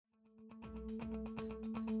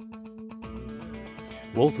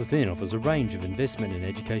Wealth Within offers a range of investment and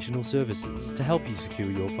educational services to help you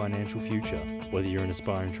secure your financial future. Whether you're an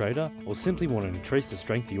aspiring trader or simply want to increase the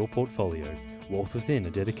strength of your portfolio, Wealth Within are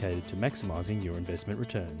dedicated to maximising your investment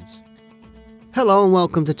returns. Hello and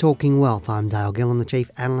welcome to Talking Wealth. I'm Dale Gillham, the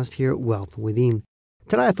Chief Analyst here at Wealth Within.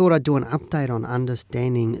 Today I thought I'd do an update on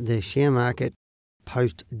understanding the share market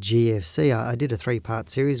post GFC. I did a 3-part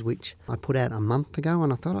series which I put out a month ago,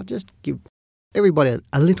 and I thought I'd just give everybody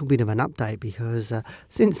a little bit of an update because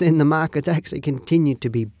since then the market's actually continued to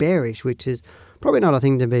be bearish, which is probably not a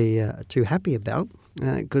thing to be too happy about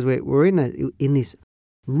because we're in this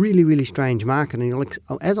really strange market, and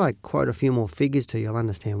as I quote a few more figures to you, you'll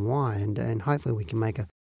understand why, and hopefully we can make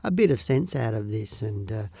a bit of sense out of this,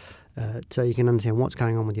 and so you can understand what's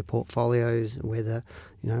going on with your portfolios, whether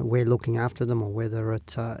we're looking after them or whether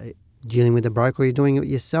it's dealing with a broker or you're doing it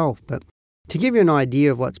yourself. But to give you an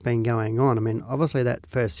idea of what's been going on, I mean, obviously that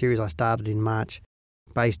first series I started in March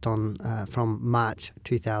based on from March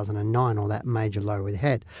 2009, or that major low we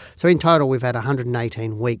had. So in total we've had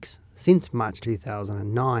 118 weeks since March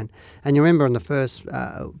 2009. And you remember in the first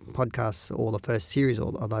podcast, or the first series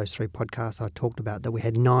of those 3 podcasts, I talked about that we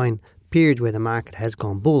had 9 periods where the market has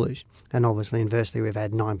gone bullish. And obviously, inversely, we've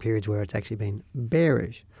had 9 periods where it's actually been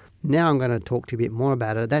bearish. Now I'm going to talk to you a bit more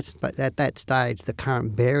about it. But at that stage, the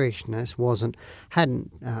current bearishness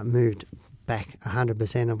hadn't moved back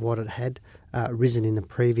 100% of what it had risen in the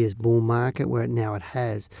previous bull market, where now it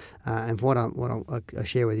has. And what I'll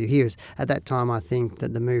share with you here is, at that time, I think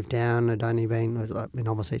that the move down had only been,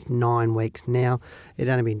 obviously it's 9 weeks now. It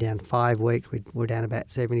had only been down 5 weeks. We're down about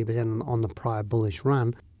 70% on the prior bullish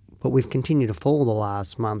run. But we've continued to fall the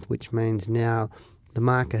last month, which means now the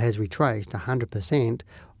market has retraced 100%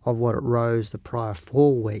 of what it rose the prior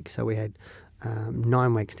 4 weeks. So we had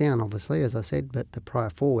 9 weeks down, obviously, as I said, but the prior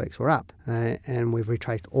 4 weeks were up, and we've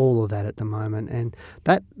retraced all of that at the moment. And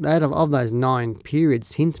that of those 9 periods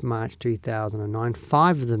since March 2009,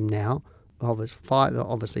 5 of them now,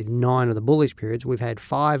 obviously 9 of the bullish periods, we've had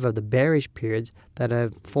 5 of the bearish periods that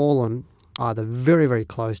have fallen either very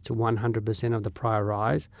close to 100% of the prior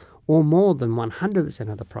rise, or more than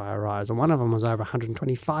 100% of the prior rise, and one of them was over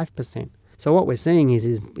 125%. So what we're seeing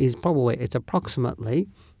is probably, it's approximately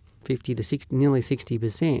 50 to 60, nearly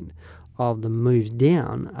 60% of the moves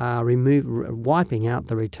down are wiping out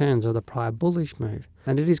the returns of the prior bullish move.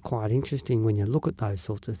 And it is quite interesting when you look at those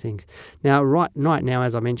sorts of things. Now, right now,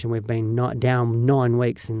 as I mentioned, we've been down 9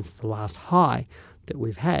 weeks since the last high that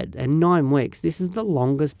we've had. And 9 weeks, this is the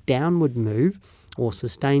longest downward move or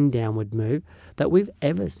sustained downward move that we've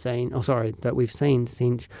ever seen, that we've seen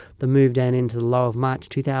since the move down into the low of March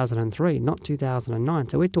 2003, not 2009.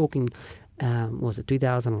 So we're talking, was it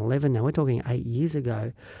 2011? Now we're talking 8 years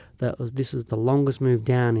ago. This was the longest move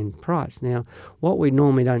down in price. Now, what we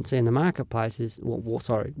normally don't see in the marketplace is, what's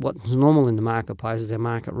normal in the marketplace is our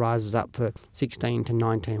market rises up for 16 to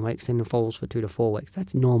 19 weeks and it falls for 2 to 4 weeks.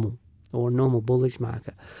 That's normal, or a normal bullish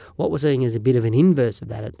market. What we're seeing is a bit of an inverse of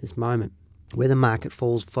that at this moment, where the market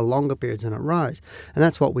falls for longer periods than it rose. And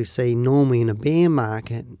that's what we see normally in a bear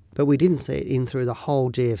market, but we didn't see it through the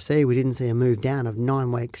whole GFC. We didn't see a move down of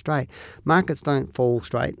 9 weeks straight. Markets don't fall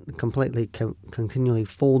straight, continually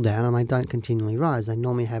fall down, and they don't continually rise. They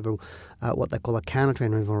normally have what they call a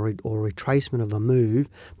counter-trend move or retracement of a move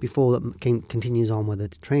before it continues on with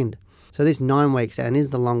its trend. So this 9 weeks down is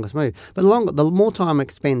the longest move. But the more time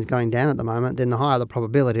it spends going down at the moment, then the higher the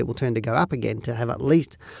probability it will turn to go up again, to have at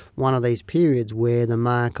least one of these periods where the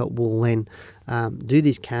market will then do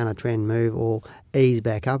this counter-trend move or ease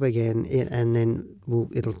back up again, and then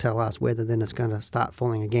it'll tell us whether then it's going to start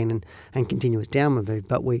falling again and continue its downward move.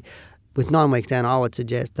 But with 9 weeks down, I would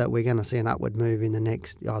suggest that we're going to see an upward move in the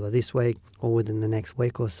next, either this week or within the next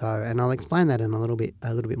week or so. And I'll explain that in a little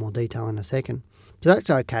bit more detail in a second. So that's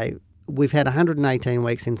okay. We've had 118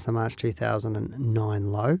 weeks since the March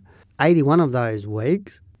 2009 low. 81 of those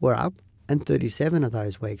weeks were up and 37 of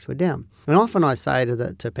those weeks were down. And often I say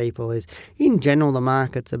to people is, in general, the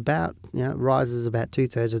market's about, rises about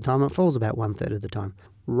 2/3 of the time, it falls about 1/3 of the time,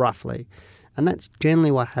 roughly. And that's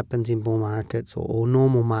generally what happens in bull markets or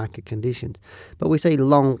normal market conditions. But we see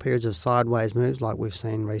long periods of sideways moves like we've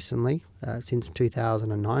seen recently since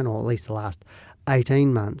 2009, or at least the last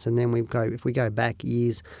 18 months. And then if we go back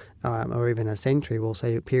years or even a century, we'll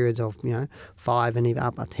see periods of 5 and even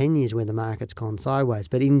up to 10 years where the market's gone sideways.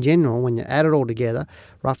 But in general, when you add it all together,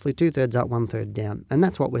 roughly 2/3 up, 1/3 down. And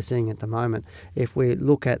that's what we're seeing at the moment. If we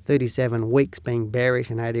look at 37 weeks being bearish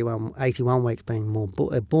and 81 weeks being more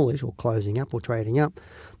bullish or closing up or trading up,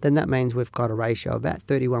 then that means we've got a ratio of about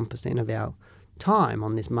 31% of our time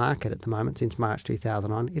on this market at the moment since March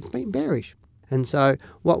 2009, it's been bearish. And so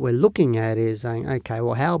what we're looking at is saying, okay,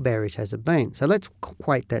 well, how bearish has it been? So let's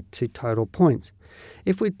equate that to total points.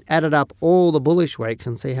 If we added up all the bullish weeks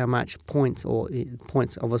and see how much points,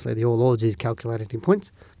 obviously the All Ords is calculated in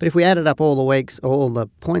points, but if we added up all the weeks, all the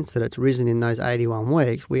points that it's risen in those 81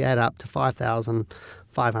 weeks, we add up to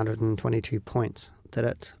 5,522 points that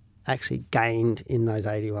it actually gained in those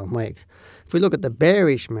 81 weeks. If we look at the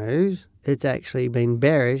bearish moves, it's actually been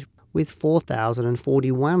bearish with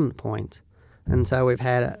 4,041 points. And so we've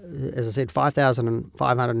had, as I said,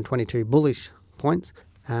 5,522 bullish points,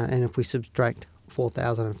 and if we subtract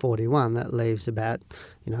 4,041, that leaves about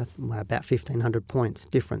 1,500 points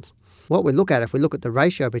difference. What we look at, if we look at the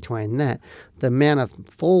ratio between that, the amount of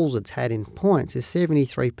falls it's had in points is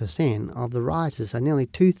 73% of the rises. So nearly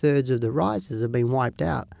 2/3 of the rises have been wiped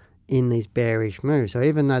out in these bearish moves. So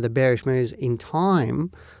even though the bearish moves in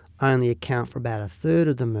time only account for about 1/3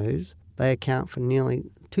 of the moves, they account for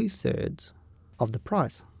nearly 2/3 of the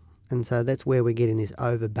price. And so that's where we're getting this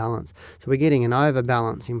overbalance. So we're getting an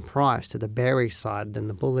overbalance in price to the bearish side than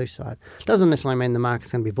the bullish side. Doesn't necessarily mean the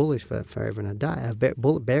market's going to be bullish forever and a day,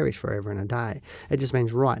 bearish forever and a day. It just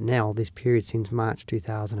means right now, this period since March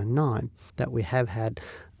 2009, that we have had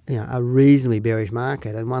a reasonably bearish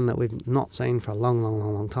market, and one that we've not seen for a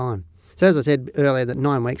long time. So as I said earlier, that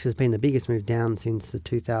 9 weeks has been the biggest move down since the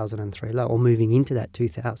 2003 low, or moving into that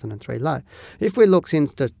 2003 low. If we look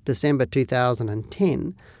since December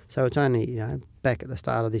 2010, so it's only back at the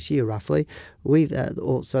start of this year roughly,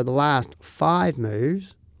 so the last 5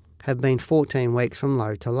 moves have been 14 weeks from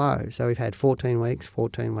low to low. So we've had 14 weeks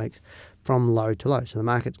from low to low. So the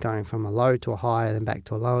market's going from a low to a high, then back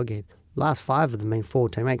to a low again. Last 5 of them been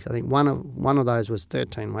 14 weeks. I think one of those was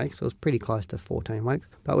 13 weeks. So it was pretty close to 14 weeks.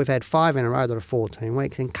 But we've had 5 in a row that are 14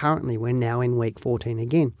 weeks, and currently we're now in week 14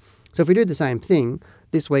 again. So if we do the same thing,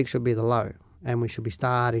 this week should be the low, and we should be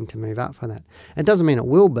starting to move up for that. It doesn't mean it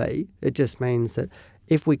will be. It just means that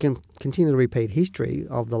if we can continue to repeat history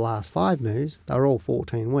of the last 5 moves, they're all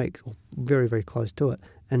 14 weeks, or very, very close to it.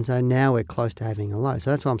 And so now we're close to having a low. So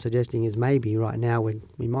that's what I'm suggesting is maybe right now we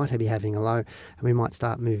might be having a low, and we might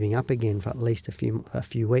start moving up again for at least a few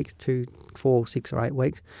weeks, 2, 4, 6 or 8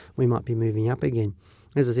 weeks. We might be moving up again.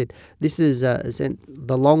 As I said, this is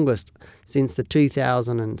the longest since the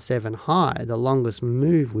 2007 high. The longest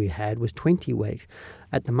move we had was 20 weeks.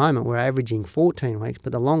 At the moment, we're averaging 14 weeks,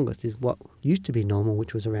 but the longest is what used to be normal,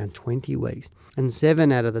 which was around 20 weeks. And 7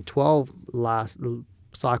 out of the 12 last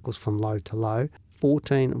cycles from low to low,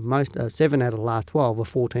 7 out of the last 12 were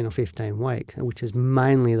 14 or 15 weeks, which is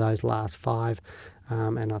mainly those last 5,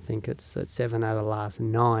 and I think it's 7 out of the last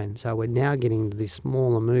 9. So we're now getting to these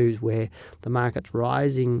smaller moves where the market's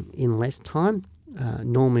rising in less time.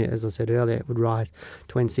 Normally, as I said earlier, it would rise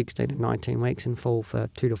between 16 and 19 weeks and fall for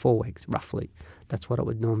 2 to 4 weeks, roughly. That's what it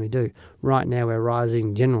would normally do. Right now, we're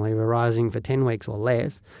rising for 10 weeks or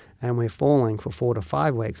less, and we're falling for 4 to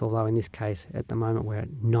 5 weeks, although in this case, at the moment, we're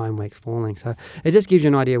at 9 weeks falling. So it just gives you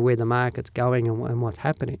an idea of where the market's going and what's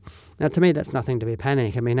happening. Now, to me, that's nothing to be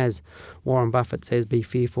panicked. I mean, as Warren Buffett says, be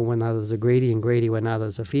fearful when others are greedy and greedy when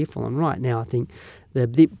others are fearful. And right now, I think the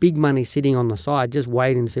big money sitting on the side, just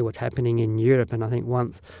waiting to see what's happening in Europe. And I think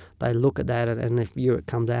once they look at that, and if Europe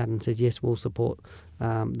comes out and says, yes, we'll support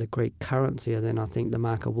the Greek currency, then I think the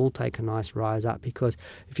market will take a nice rise up, because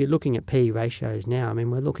if you're looking at PE ratios now, I mean,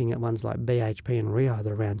 we're looking at ones like BHP and Rio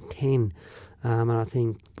that are around 10, and I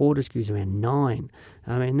think Fortescue's around 9.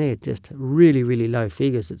 I mean, they're just really, really low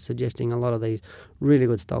figures. It's suggesting a lot of these really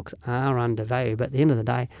good stocks are undervalued, but at the end of the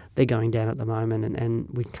day, they're going down at the moment, and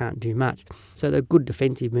we can't do much. So the good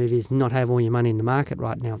defensive move is not have all your money in the market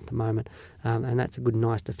right now at the moment, and that's a good,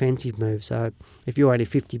 nice defensive move. So if you're only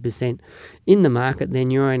 50% in the market,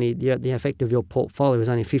 then you're only the effect of your portfolio is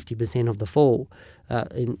only 50% of the fall,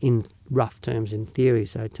 in rough terms, in theory.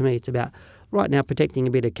 So to me, it's about right now protecting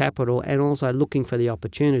a bit of capital and also looking for the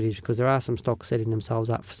opportunities, because there are some stocks setting themselves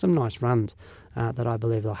up for some nice runs that I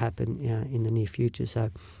believe will happen in the near future. So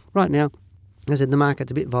right now, as I said, the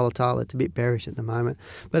market's a bit volatile, it's a bit bearish at the moment,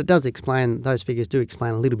 but it does explain, those figures do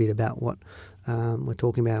explain a little bit about what we're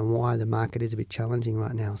talking about and why the market is a bit challenging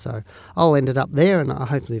right now. So I'll end it up there, and I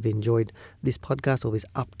hope you've enjoyed this podcast or this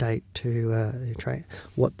update to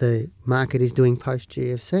what the market is doing post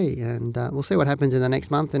GFC, and we'll see what happens in the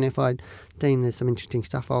next month, and if I deem there's some interesting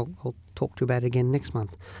stuff, I'll talk to you about it again next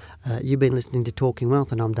month. You've been listening to Talking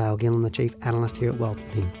Wealth, and I'm Dale Gillham, the Chief Analyst here at Wealth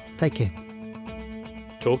Within. Take care.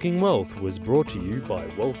 Talking Wealth was brought to you by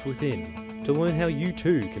Wealth Within. To learn how you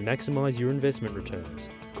too can maximise your investment returns,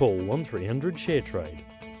 call 1300 ShareTrade.